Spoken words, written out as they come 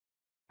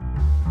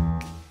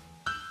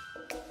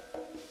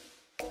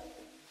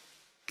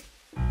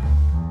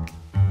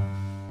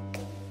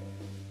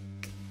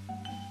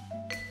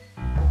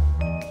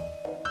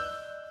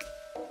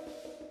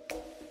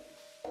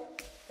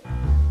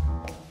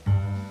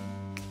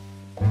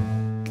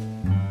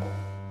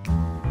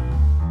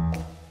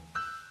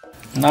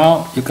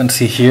Now you can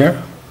see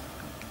here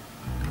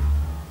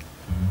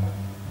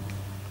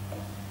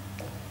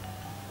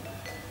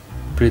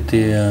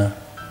pretty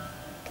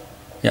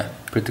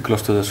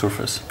close to the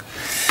surface.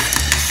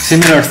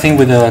 Similar thing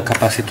with the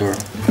capacitor.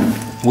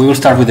 We will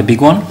start with the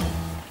big one.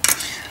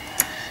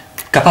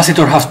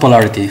 Capacitor has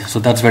polarity, so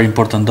that's very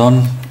important.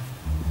 Don't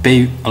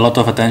pay a lot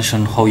of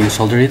attention how you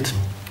solder it.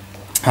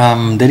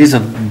 There is a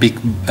big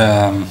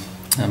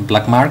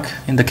black mark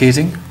in the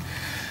casing.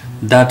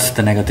 That's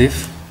the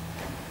negative.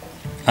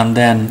 And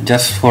then,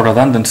 just for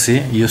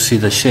redundancy, you see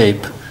the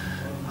shape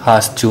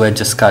has two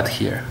edges cut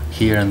here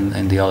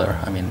and the other.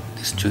 I mean,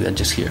 these two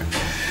edges here.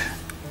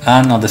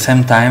 And at the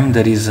same time,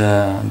 there is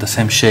the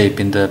same shape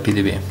in the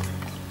PDB.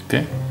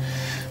 Okay,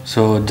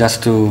 so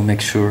just to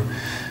make sure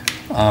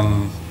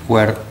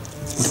where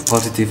the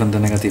positive and the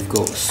negative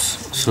goes.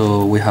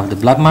 So we have the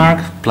black mark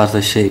plus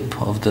the shape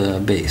of the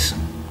base.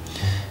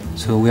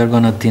 So we are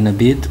gonna thin a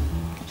bit.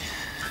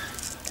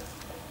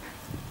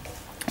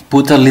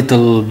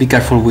 Be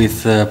careful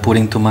with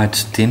putting too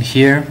much tin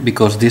here,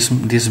 because this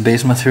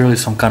base material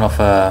is some kind of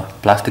a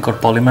plastic or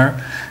polymer,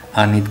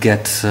 and it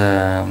gets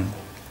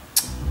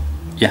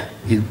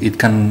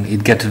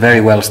it gets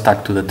very well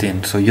stuck to the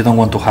tin. So you don't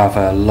want to have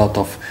a lot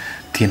of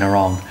tin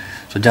around.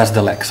 So just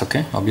the legs,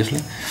 okay, obviously.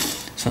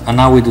 So and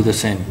now we do the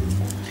same.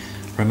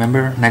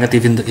 Remember,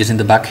 negative is in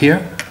the back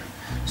here.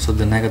 So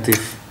the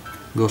negative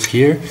goes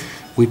here.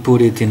 We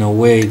put it in a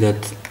way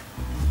that,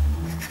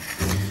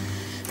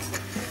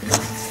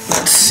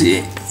 let's see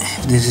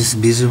if this is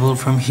visible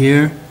from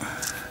here,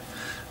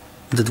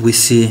 that we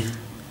see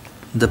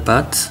the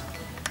pads.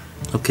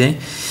 Okay.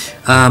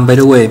 By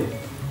the way,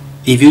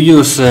 if you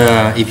use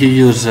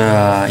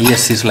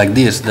ESCs like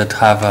this that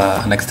have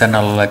an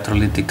external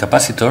electrolytic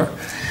capacitor,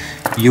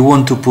 you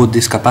want to put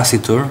this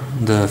capacitor,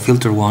 the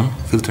filtering one,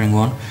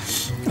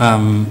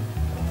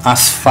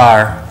 as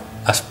far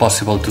as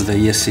possible to the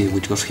ESC,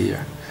 which goes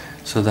here,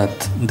 so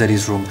that there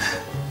is room.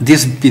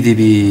 This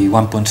PDB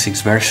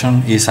 1.6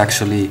 version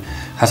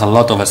has a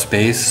lot of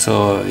space,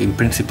 so in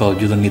principle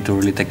you don't need to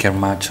really take care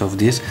much of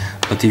this.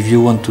 But if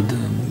you want to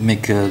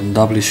make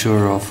doubly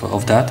sure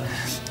of that,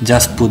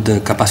 just put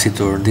the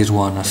capacitor, this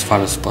one, as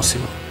far as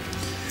possible.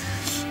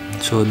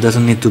 So it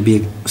doesn't need to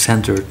be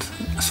centered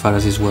as far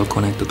as it's well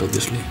connected,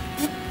 obviously.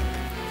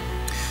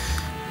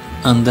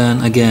 And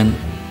then again,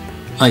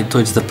 I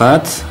touch the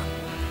pad,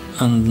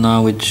 and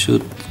now it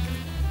should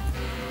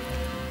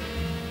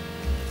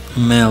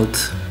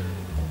melt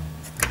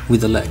with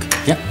the leg.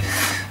 Yeah.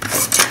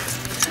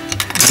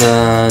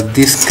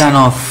 This kind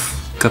of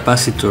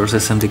capacitors,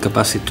 SMD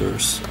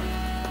capacitors.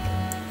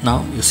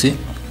 Now you see,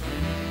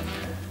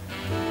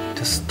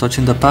 just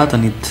touching the pad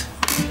and it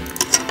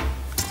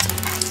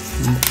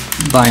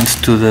binds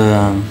to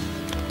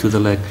the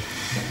leg.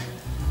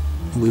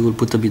 We will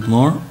put a bit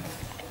more.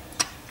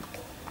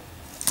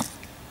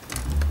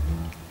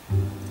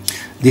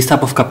 These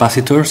type of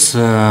capacitors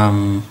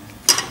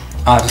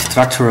are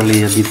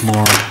structurally a bit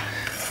more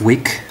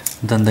weak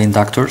than the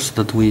inductors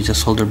that we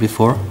just soldered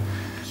before.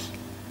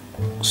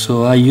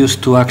 So I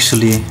used to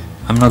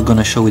I'm not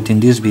gonna show it in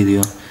this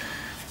video,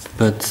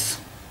 but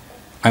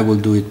I will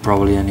do it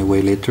probably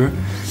anyway later.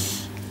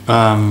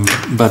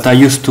 But I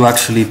used to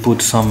actually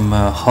put some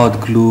hot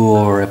glue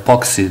or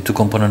epoxy,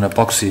 two-component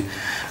epoxy,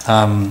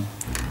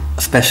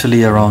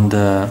 especially around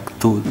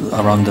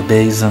the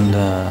base and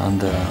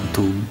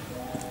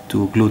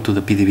to glue to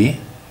the PDB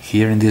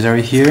here in this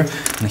area here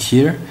and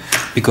here,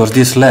 because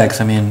these legs,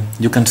 I mean,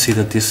 you can see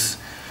that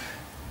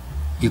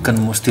you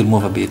can still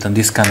move a bit, and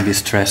this can be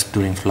stressed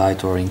during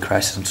flight or in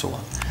crisis and so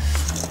on.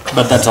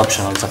 But that's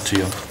optional, it's up to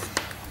you.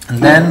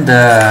 And then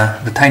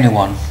the tiny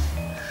one,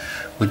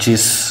 which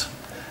is,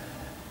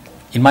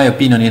 in my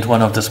opinion, it's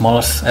one of the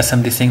smallest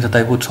SMD things that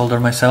I would solder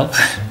myself.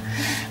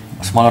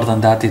 Smaller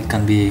than that, it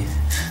can be a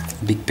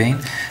big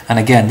pain. And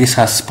again, this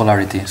has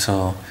polarity,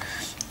 so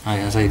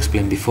as I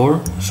explained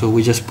before, so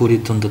we just put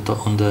it on the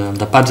top,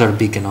 the pads are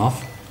big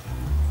enough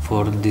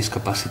for this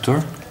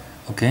capacitor.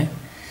 Okay,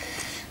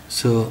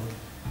 so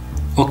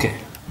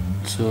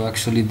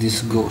actually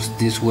this goes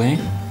this way,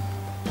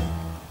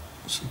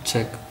 so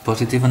check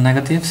positive and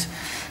negatives.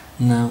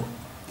 Now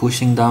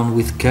pushing down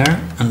with care,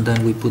 and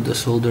then we put the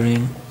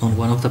soldering on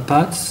one of the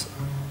pads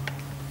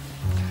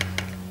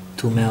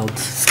to melt,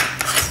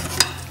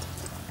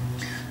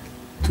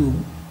 to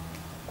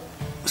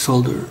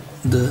solder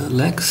the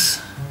legs.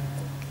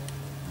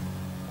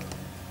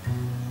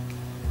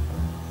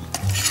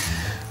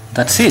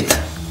 That's it.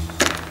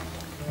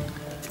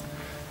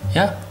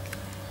 Yeah.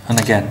 And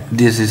again,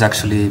 this is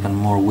actually even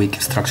more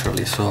weak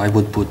structurally, so I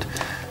would put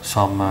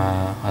some,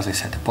 as I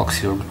said,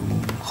 epoxy or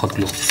hot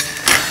glue.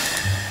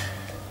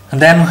 And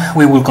then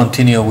we will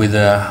continue with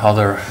the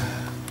other,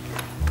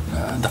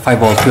 the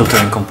 5-volt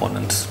filtering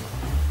components.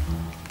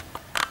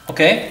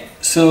 Okay,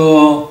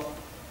 so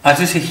as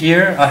you see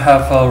here, I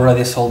have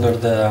already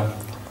soldered the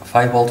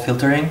 5-volt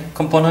filtering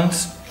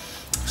components.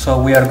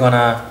 So we are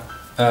gonna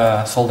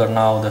solder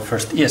now the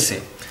first ESC.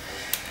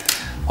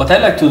 What I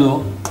like to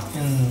do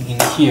in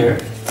here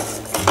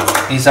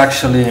is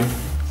actually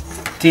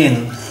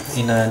tin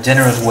in a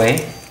generous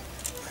way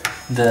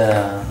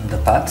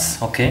the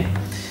pads. Okay,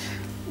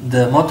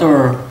 the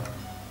motor,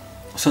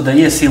 so the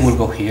ESC will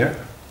go here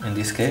in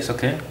this case,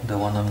 okay, the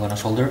one I'm gonna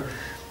solder,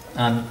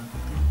 and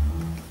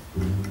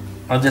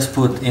I'll just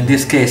put in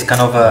this case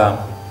kind of a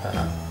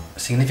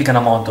significant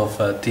amount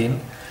of tin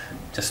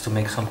just to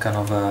make some kind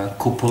of a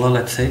cupola,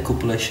 let's say,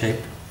 cupola shape,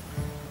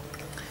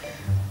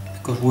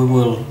 because we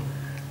will,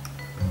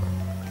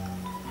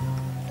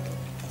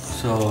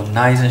 so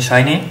nice and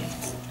shiny.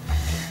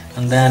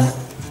 And then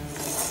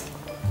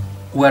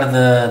where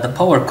the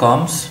power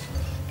comes,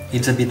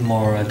 it's a bit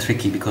more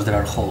tricky because there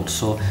are holes.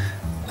 So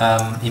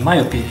in my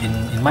opinion,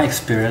 in my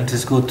experience,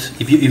 it's good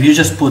if you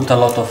just put a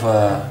lot of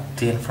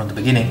tin from the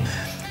beginning,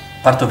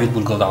 part of it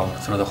will go down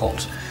through the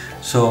holes.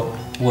 So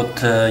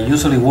what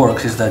usually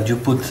works is that you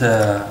put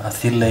a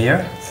thin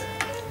layer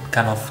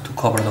kind of to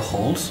cover the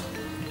holes,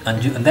 and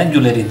then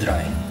you let it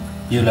dry.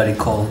 You let it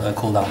cool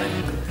down a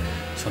little bit,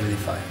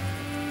 solidify.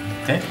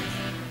 Okay,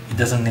 it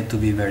doesn't need to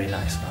be very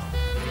nice now.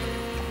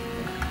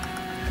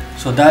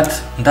 So that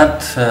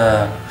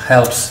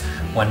helps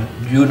when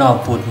you now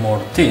put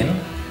more tin.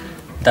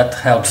 That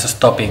helps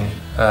stopping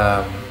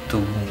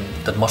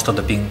that most of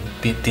the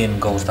tin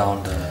goes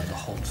down the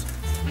holes.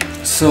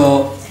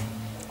 So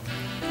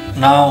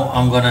now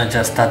I'm gonna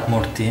just add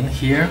more tin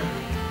here.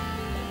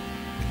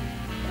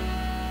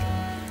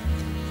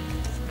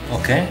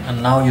 Okay,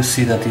 and now you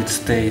see that it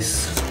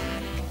stays,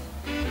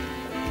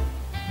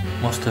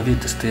 most of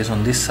it stays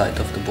on this side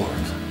of the board,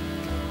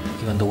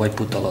 even though I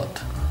put a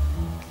lot.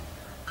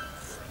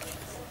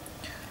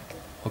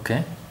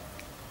 Okay,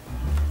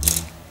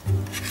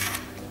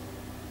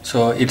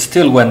 so it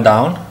still went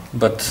down,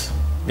 but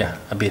yeah,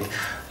 a bit.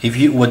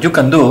 What you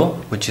can do,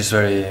 which is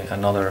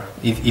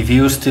if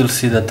you still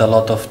see that a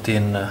lot of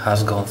tin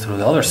has gone through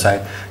the other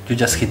side, you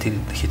just hit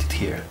it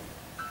here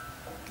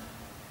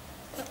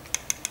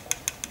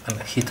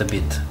and hit a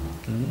bit.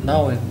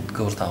 Now it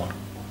goes down.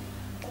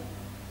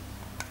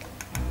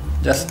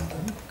 Just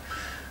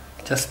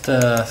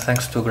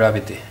thanks to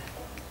gravity.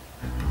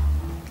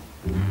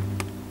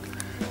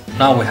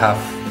 Now we have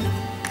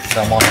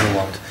the amount we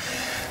want.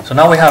 So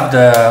now we have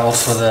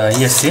also the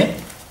ESC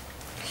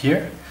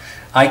here.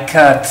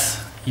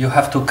 You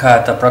have to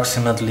cut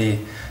approximately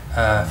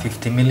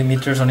 50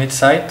 millimeters on each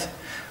side.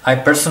 I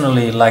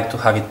personally like to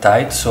have it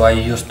tight, so I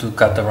used to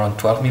cut around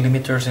 12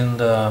 millimeters in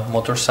the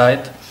motor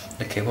side,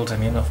 the cables I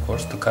mean, of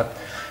course, to cut,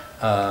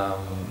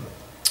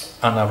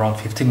 and around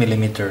 50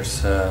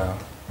 millimeters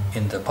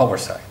in the power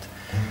side.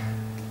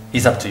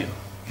 It's up to you.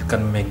 You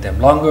can make them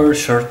longer,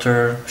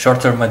 shorter.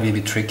 Shorter might be a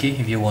bit tricky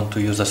if you want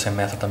to use the same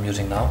method I'm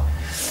using now,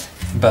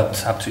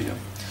 but up to you.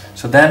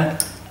 So then,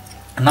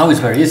 now it's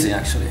very easy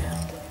actually.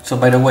 So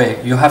by the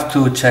way, you have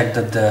to check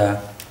that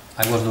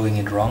I was doing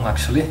it wrong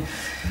actually.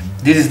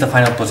 This is the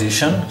final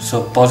position,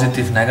 so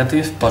positive,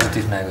 negative,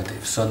 positive,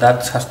 negative. So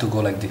that has to go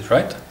like this,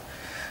 right?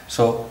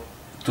 So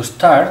to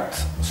start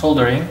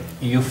soldering,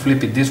 you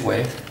flip it this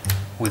way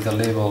with the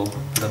label,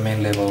 the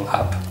main label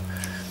up,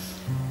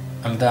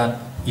 and then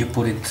you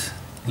put it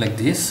like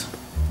this.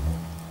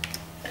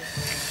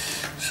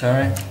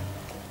 Sorry.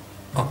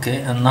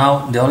 Okay, and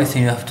now the only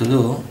thing you have to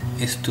do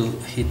is to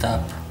heat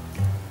up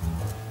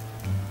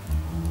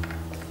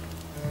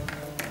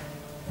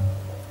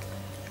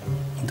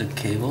the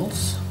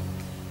cables,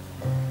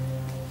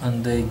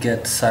 and they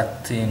get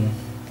sucked in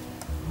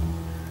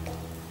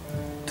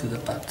to the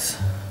pads.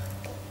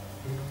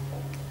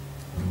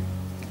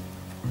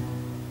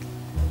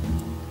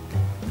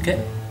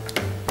 Okay.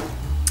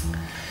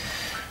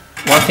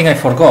 One thing I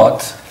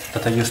forgot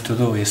that I used to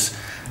do is,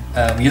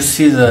 you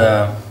see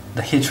the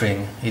heat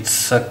ring,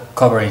 it's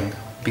covering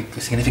a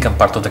significant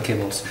part of the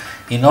cables.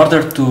 In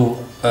order to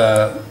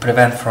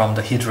prevent from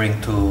the heat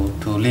ring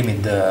to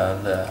limit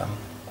the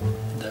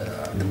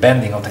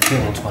bending of the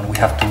cables when we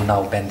have to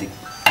now bend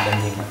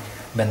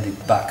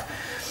it back.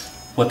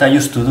 What I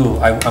used to do,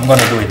 I'm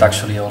gonna do it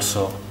actually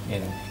also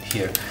in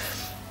here.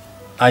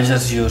 I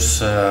just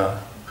use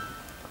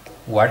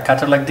wire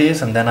cutter like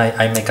this, and then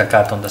I make a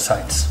cut on the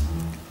sides.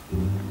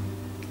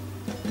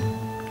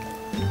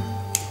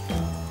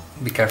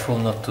 Be careful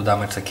not to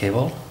damage the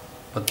cable,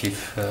 but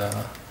if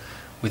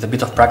with a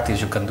bit of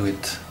practice you can do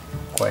it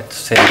quite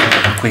safely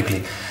and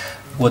quickly.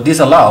 What this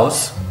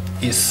allows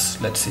is,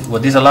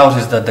 what this allows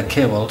is that the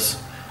cables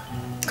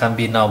can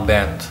be now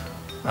bent,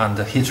 and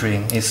the heat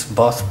ring is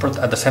both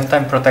at the same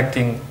time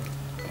protecting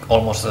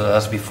almost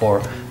as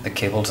before the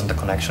cables and the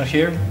connection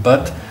here,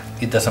 but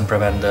it doesn't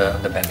prevent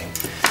the bending.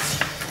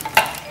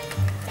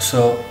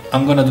 So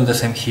I'm gonna do the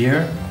same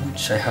here,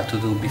 which I had to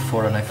do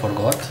before and I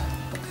forgot,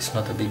 but it's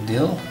not a big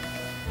deal.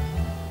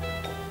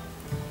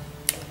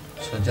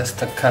 So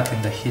just a cut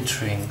in the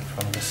heat ring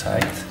from the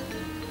side.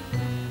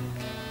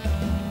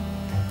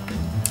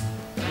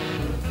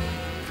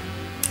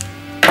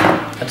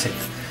 That's it.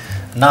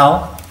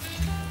 Now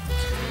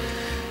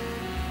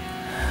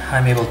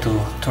I'm able to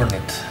turn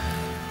it,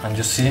 and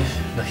you see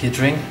the heat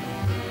ring.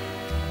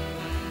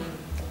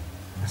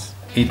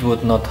 It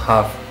would not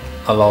have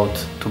allowed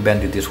to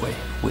bend it this way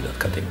without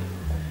cutting.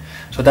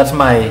 So that's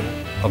my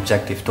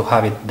objective, to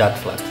have it that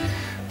flat.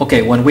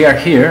 Okay, when we are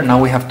here,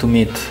 now we have to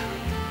meet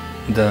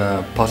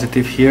the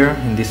positive here,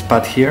 in this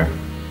pad here,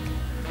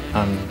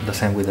 and the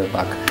same with the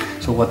back.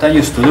 So what I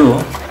used to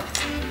do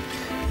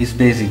is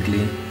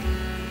basically,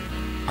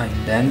 I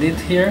bend it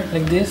here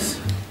like this,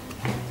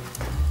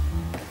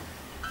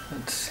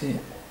 let's see,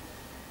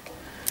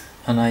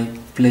 and I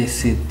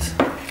place it,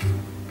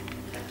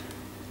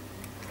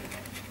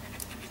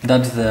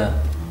 that's the,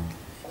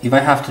 if I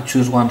have to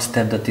choose one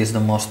step that is the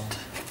most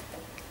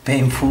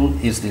painful,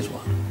 is this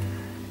one.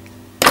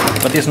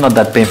 But it's not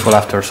that painful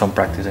after some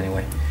practice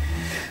anyway.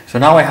 So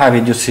now I have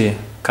it, you see,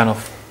 kind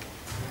of,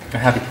 I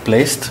have it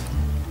placed.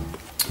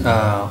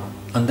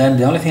 And then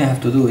the only thing I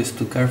have to do is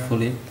to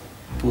carefully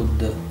put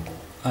the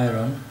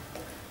iron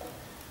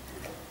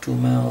to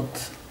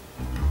melt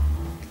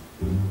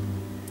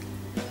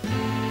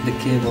the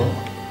cable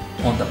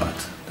on the pad.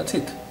 That's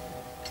it.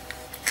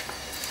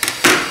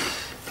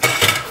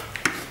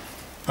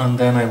 And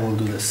then I will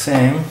do the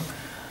same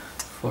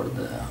for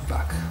the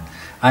back.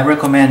 I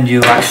recommend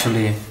you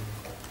actually,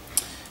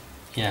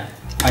 yeah,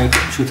 I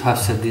should have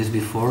said this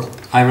before,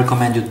 I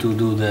recommend you to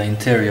do the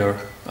interior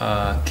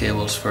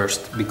cables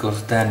first,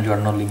 because then you are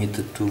not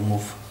limited to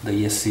move the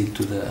ESC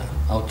to the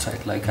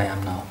outside like I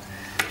am now.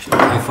 So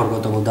I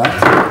forgot about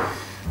that.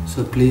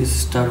 So please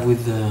start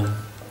with the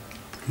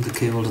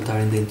cables that are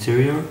in the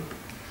interior,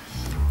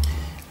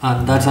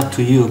 and that's up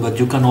to you, but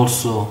you can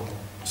also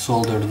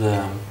solder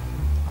the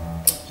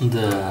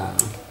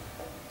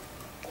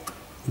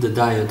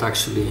diode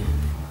actually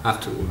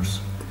afterwards.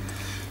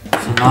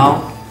 So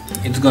now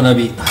it's gonna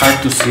be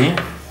hard to see,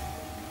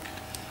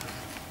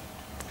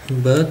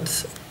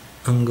 but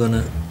I'm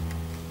gonna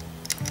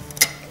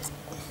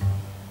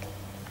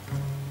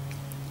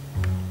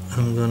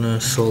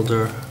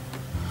solder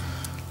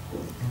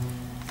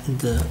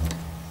the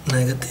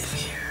negative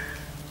here.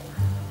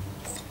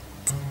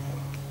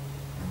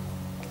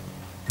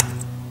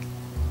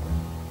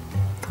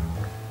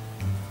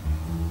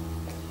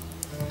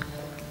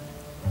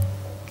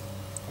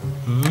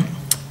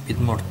 Bit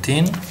more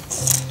thin.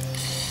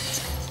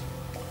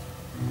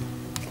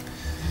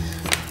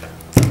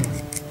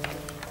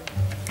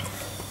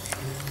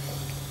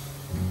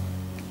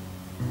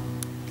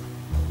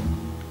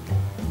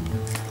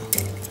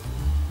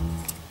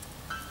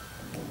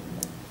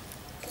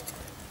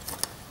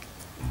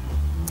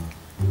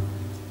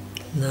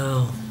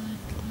 Now,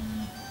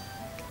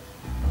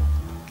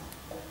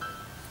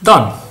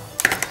 done.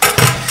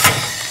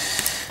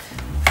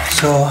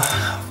 So,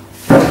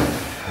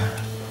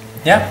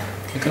 yeah,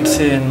 you can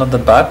see not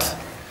that bad,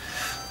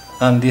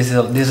 and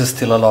this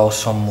still allows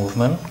some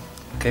movement.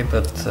 Okay,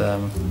 but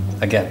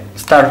again,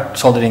 start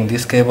soldering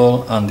this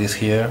cable and this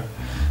here,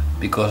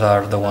 because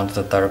are the ones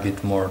that are a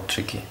bit more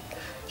tricky.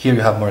 Here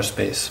you have more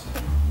space,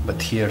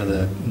 but here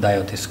the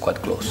diode is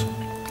quite close.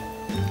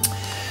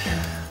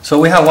 So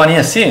we have one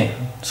ESC.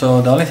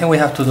 So the only thing we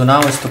have to do now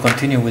is to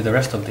continue with the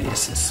rest of the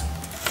ESCs.